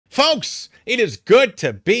Folks, it is good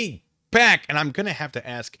to be back, and I'm gonna have to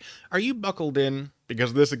ask, are you buckled in?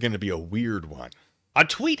 Because this is gonna be a weird one. A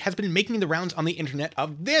tweet has been making the rounds on the internet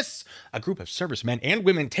of this, a group of servicemen and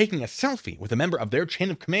women taking a selfie with a member of their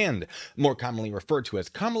chain of command, more commonly referred to as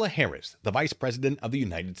Kamala Harris, the Vice President of the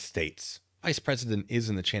United States. Vice President is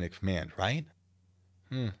in the chain of command, right?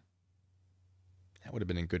 That would have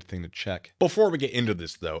been a good thing to check. Before we get into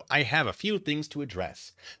this, though, I have a few things to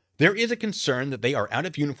address. There is a concern that they are out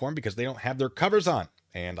of uniform because they don't have their covers on,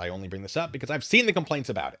 and I only bring this up because I've seen the complaints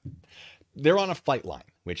about it. They're on a flight line,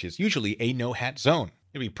 which is usually a no-hat zone.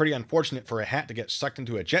 It'd be pretty unfortunate for a hat to get sucked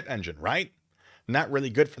into a jet engine, right? Not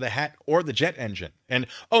really good for the hat or the jet engine. And,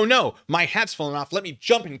 oh no, my hat's fallen off, let me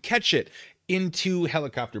jump and catch it into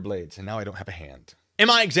helicopter blades, and now I don't have a hand. Am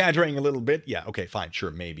I exaggerating a little bit? Yeah, okay, fine, sure,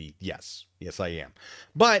 maybe, yes. Yes, I am.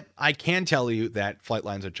 But I can tell you that flight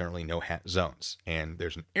lines are generally no-hat zones, and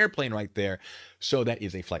there's an airplane right there, so that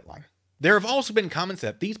is a flight line. There have also been comments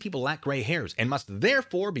that these people lack gray hairs and must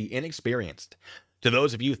therefore be inexperienced. To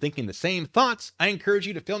those of you thinking the same thoughts, I encourage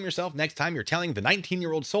you to film yourself next time you're telling the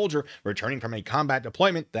 19-year-old soldier returning from a combat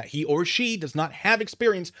deployment that he or she does not have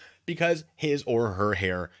experience because his or her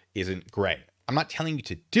hair isn't gray. I'm not telling you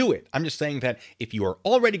to do it. I'm just saying that if you are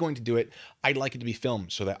already going to do it, I'd like it to be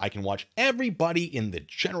filmed so that I can watch everybody in the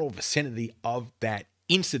general vicinity of that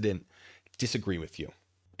incident disagree with you.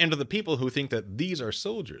 And to the people who think that these are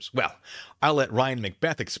soldiers, well, I'll let Ryan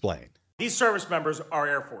Macbeth explain. These service members are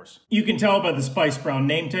Air Force. You can tell by the Spice Brown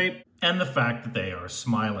name tape and the fact that they are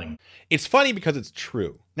smiling. It's funny because it's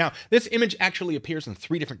true. Now, this image actually appears in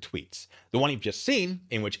 3 different tweets. The one you've just seen,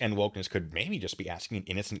 in which End Wokeness could maybe just be asking an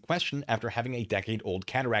innocent question after having a decade-old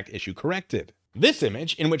cataract issue corrected. This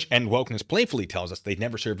image, in which End Wokeness playfully tells us they've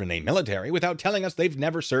never served in a military without telling us they've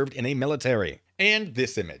never served in a military. And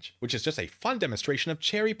this image, which is just a fun demonstration of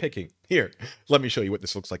cherry picking. Here, let me show you what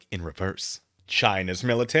this looks like in reverse. China's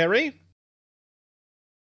military.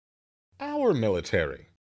 Our military.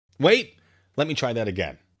 Wait, let me try that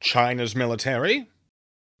again. China's military.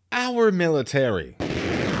 Our military.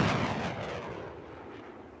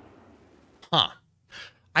 Huh.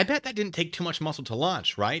 I bet that didn't take too much muscle to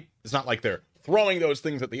launch, right? It's not like they're throwing those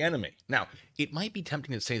things at the enemy. Now, it might be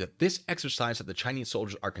tempting to say that this exercise that the Chinese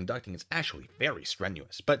soldiers are conducting is actually very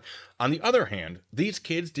strenuous, but on the other hand, these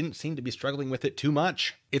kids didn't seem to be struggling with it too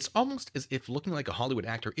much. It's almost as if looking like a Hollywood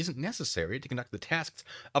actor isn't necessary to conduct the tasks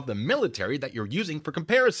of the military that you're using for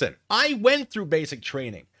comparison. I went through basic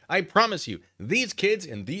training. I promise you, these kids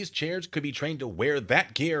in these chairs could be trained to wear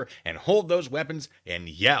that gear and hold those weapons and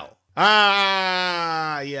yell.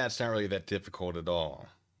 Yeah, it's not really that difficult at all.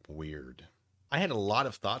 Weird. I had a lot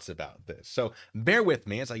of thoughts about this, so bear with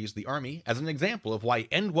me as I use the Army as an example of why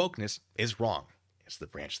End Wokeness is wrong. It's the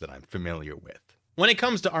branch that I'm familiar with. When it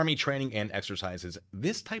comes to Army training and exercises,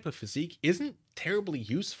 this type of physique isn't terribly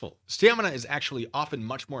useful. Stamina is actually often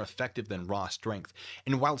much more effective than raw strength,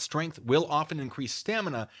 and while strength will often increase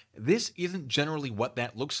stamina, this isn't generally what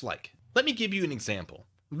that looks like. Let me give you an example.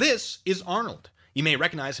 This is Arnold. You may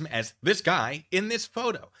recognize him as this guy in this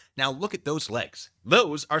photo. Now look at those legs.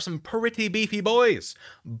 Those are some pretty beefy boys.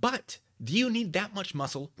 But do you need that much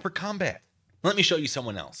muscle for combat? Let me show you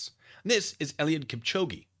someone else. This is Eliud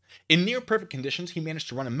Kipchoge. In near perfect conditions, he managed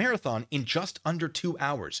to run a marathon in just under 2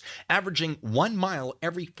 hours, averaging 1 mile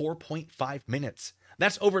every 4.5 minutes.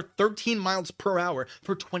 That's over 13 miles per hour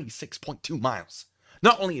for 26.2 miles.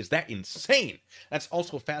 Not only is that insane, that's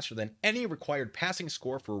also faster than any required passing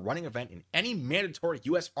score for a running event in any mandatory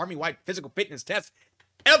U.S. Army-wide physical fitness test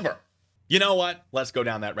ever. You know what? Let's go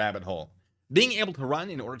down that rabbit hole. Being able to run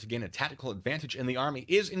in order to gain a tactical advantage in the Army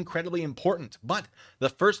is incredibly important, but the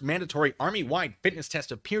first mandatory Army-wide fitness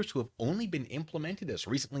test appears to have only been implemented as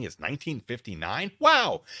recently as 1959.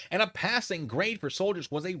 Wow! And a passing grade for soldiers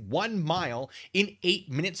was a 1 mile in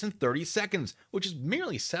 8 minutes and 30 seconds, which is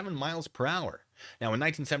merely 7 miles per hour. Now, in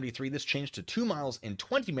 1973, this changed to 2 miles in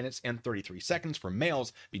 20 minutes and 33 seconds for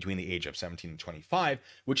males between the age of 17 and 25,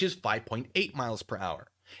 which is 5.8 miles per hour.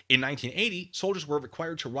 In 1980, soldiers were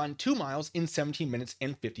required to run 2 miles in 17 minutes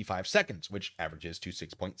and 55 seconds, which averages to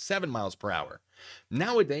 6.7 miles per hour.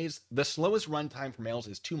 Nowadays, the slowest run time for males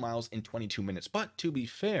is 2 miles in 22 minutes, but to be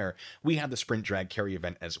fair, we have the sprint drag carry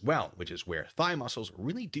event as well, which is where thigh muscles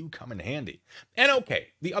really do come in handy. And okay,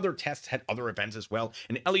 the other tests had other events as well,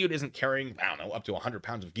 and Eliud isn't carrying, I don't know, up to 100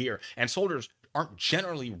 pounds of gear, and soldiers aren't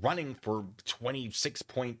generally running for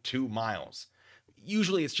 26.2 miles.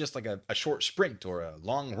 Usually it's just like a short sprint or a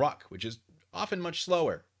long ruck, which is often much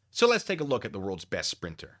slower. So let's take a look at the world's best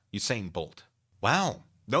sprinter, Usain Bolt. Wow,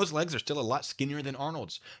 those legs are still a lot skinnier than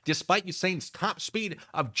Arnold's, despite Usain's top speed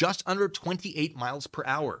of just under 28 miles per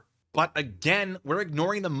hour. But again, we're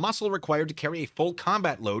ignoring the muscle required to carry a full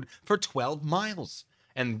combat load for 12 miles.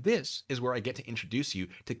 And this is where I get to introduce you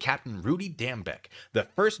to Captain Rudy Dambeck, the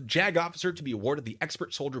first JAG officer to be awarded the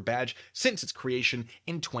Expert Soldier Badge since its creation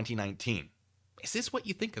in 2019. Is this what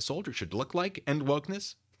you think a soldier should look like, and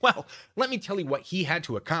wokeness? Well, let me tell you what he had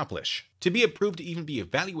to accomplish. To be approved to even be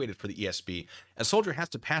evaluated for the ESB, a soldier has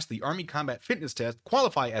to pass the Army Combat Fitness Test,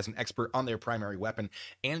 qualify as an expert on their primary weapon,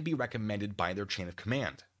 and be recommended by their chain of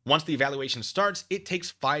command. Once the evaluation starts, it takes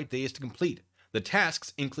 5 days to complete. The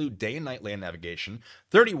tasks include day and night land navigation,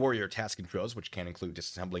 30 warrior task controls, which can include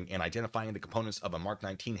disassembling and identifying the components of a Mark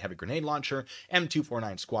 19 heavy grenade launcher,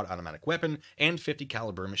 M249 squad automatic weapon, and 50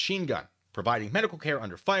 caliber machine gun, providing medical care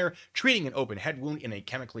under fire, treating an open head wound in a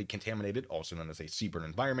chemically contaminated, also known as a CBRN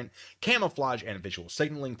environment, camouflage and visual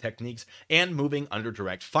signaling techniques, and moving under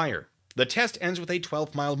direct fire. The test ends with a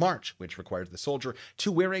 12-mile march, which requires the soldier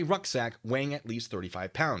to wear a rucksack weighing at least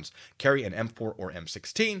 35 pounds, carry an M4 or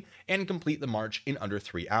M16, and complete the march in under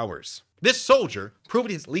 3 hours. This soldier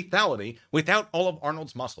proved his lethality without all of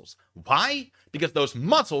Arnold's muscles. Why? Because those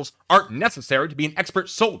muscles aren't necessary to be an expert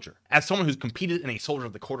soldier. As someone who's competed in a Soldier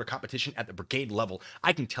of the Quarter competition at the brigade level,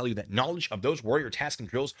 I can tell you that knowledge of those warrior tasks and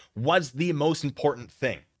drills was the most important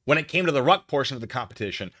thing. When it came to the ruck portion of the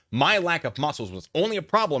competition, my lack of muscles was only a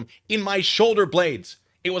problem in my shoulder blades.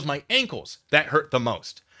 It was my ankles that hurt the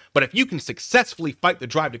most. But if you can successfully fight the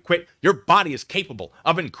drive to quit, your body is capable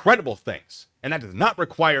of incredible things. And that does not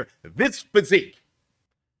require this physique.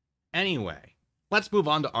 Anyway, let's move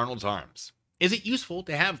on to Arnold's arms. Is it useful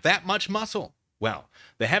to have that much muscle? Well,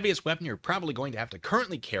 the heaviest weapon you're probably going to have to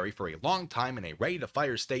currently carry for a long time in a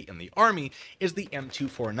ready-to-fire state in the Army is the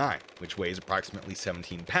M249, which weighs approximately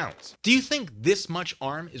 17 pounds. Do you think this much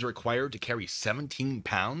arm is required to carry 17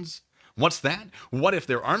 pounds? What's that? What if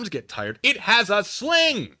their arms get tired? It has a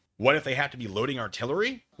sling! What if they have to be loading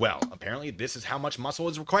artillery? Well, apparently this is how much muscle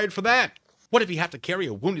is required for that. What if you have to carry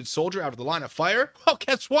a wounded soldier out of the line of fire? Well,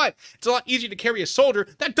 guess what? It's a lot easier to carry a soldier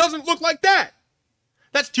that doesn't look like that!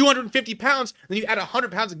 That's 250 pounds, then you add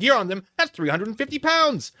 100 pounds of gear on them, that's 350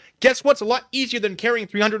 pounds. Guess what's a lot easier than carrying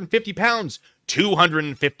 350 pounds?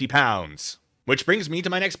 250 pounds. Which brings me to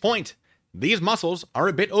my next point. These muscles are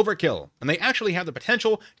a bit overkill, and they actually have the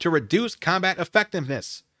potential to reduce combat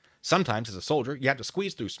effectiveness. Sometimes, as a soldier, you have to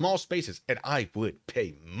squeeze through small spaces, and I would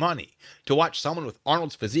pay money to watch someone with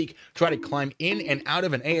Arnold's physique try to climb in and out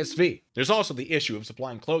of an ASV. There's also the issue of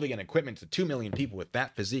supplying clothing and equipment to 2 million people with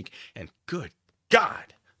that physique, and good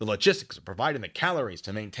God, the logistics of providing the calories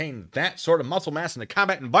to maintain that sort of muscle mass in a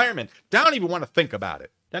combat environment, I don't even want to think about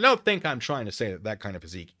it. Now, don't think I'm trying to say that that kind of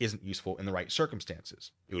physique isn't useful in the right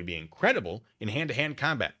circumstances. It would be incredible in hand-to-hand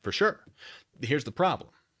combat, for sure. Here's the problem.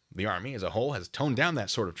 The Army as a whole has toned down that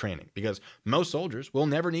sort of training because most soldiers will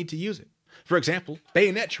never need to use it. For example,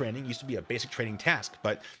 bayonet training used to be a basic training task,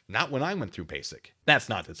 but not when I went through basic. That's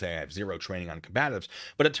not to say I have zero training on combatives,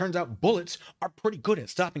 but it turns out bullets are pretty good at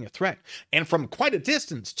stopping a threat, and from quite a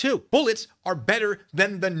distance, too. Bullets are better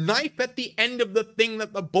than the knife at the end of the thing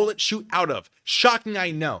that the bullets shoot out of. Shocking,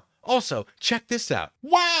 I know. Also, check this out.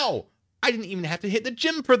 Wow! I didn't even have to hit the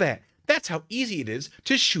gym for that. That's how easy it is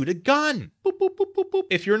to shoot a gun. Boop, boop, boop, boop, boop.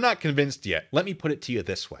 If you're not convinced yet, let me put it to you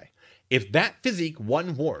this way. If that physique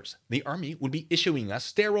won wars, the Army would be issuing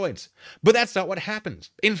us steroids. But that's not what happens.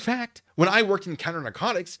 In fact, when I worked in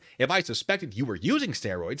counter-narcotics, if I suspected you were using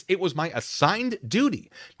steroids, it was my assigned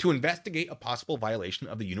duty to investigate a possible violation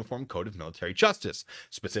of the Uniform Code of Military Justice,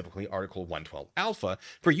 specifically Article 112 Alpha,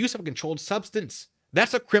 for use of a controlled substance.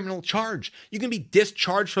 That's a criminal charge. You can be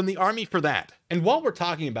discharged from the Army for that. And while we're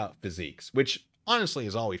talking about physiques, which honestly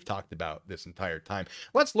is all we've talked about this entire time,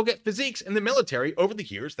 let's look at physiques in the military over the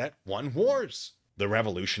years that won wars. The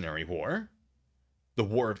Revolutionary War, the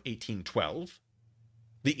War of 1812,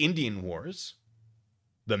 the Indian Wars,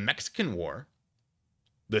 the Mexican War,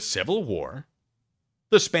 the Civil War,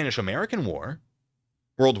 the Spanish-American War,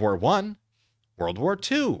 World War I, World War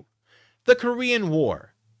II, the Korean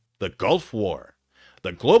War, the Gulf War,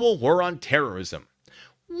 the Global War on Terrorism.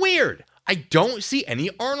 Weird! I don't see any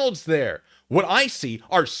Arnolds there. What I see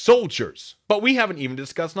are soldiers. But we haven't even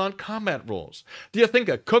discussed non-combat roles. Do you think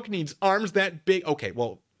a cook needs arms that big? Okay,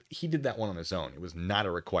 well, he did that one on his own. It was not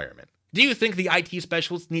a requirement. Do you think the IT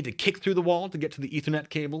specialists need to kick through the wall to get to the Ethernet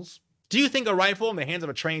cables? Do you think a rifle in the hands of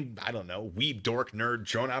a trained, I don't know, weeb dork nerd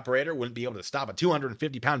drone operator wouldn't be able to stop a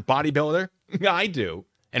 250-pound bodybuilder? I do.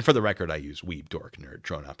 And for the record, I use weeb dork nerd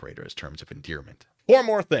drone operator as terms of endearment. 4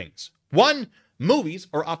 more things. 1, movies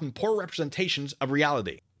are often poor representations of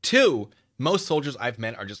reality. 2, most soldiers I've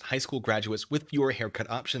met are just high school graduates with fewer haircut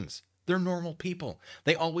options. They're normal people.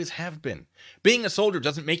 They always have been. Being a soldier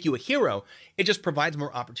doesn't make you a hero, it just provides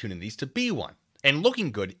more opportunities to be one. And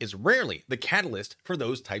looking good is rarely the catalyst for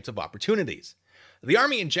those types of opportunities. The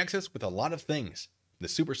Army injects us with a lot of things. The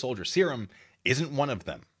super soldier serum isn't one of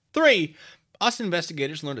them. 3. Us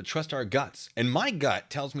investigators learn to trust our guts, and my gut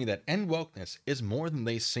tells me that end wokeness is more than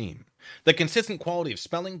they seem. The consistent quality of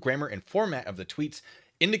spelling, grammar, and format of the tweets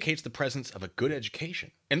indicates the presence of a good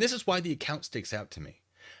education, and this is why the account sticks out to me.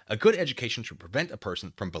 A good education should prevent a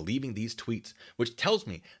person from believing these tweets, which tells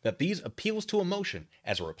me that these appeals to emotion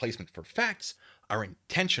as a replacement for facts are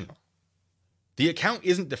intentional. The account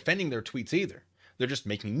isn't defending their tweets either. They're just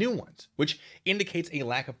making new ones, which indicates a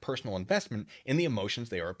lack of personal investment in the emotions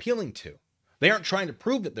they are appealing to. They aren't trying to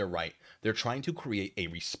prove that they're right, they're trying to create a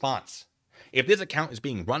response. If this account is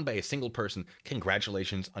being run by a single person,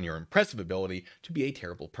 congratulations on your impressive ability to be a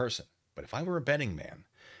terrible person. But if I were a betting man,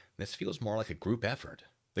 this feels more like a group effort.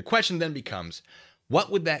 The question then becomes, what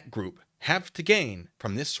would that group have to gain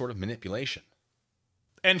from this sort of manipulation?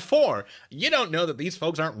 And 4, you don't know that these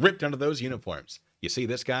folks aren't ripped under those uniforms. You see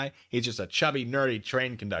this guy? He's just a chubby, nerdy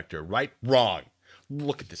train conductor, right? Wrong.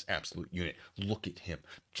 Look at this absolute unit. Look at him.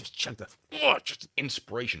 Just check the... Oh, just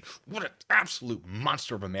inspiration. What an absolute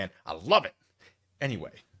monster of a man. I love it.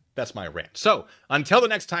 Anyway, that's my rant. So, until the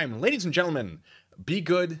next time, ladies and gentlemen, be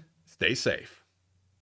good, stay safe.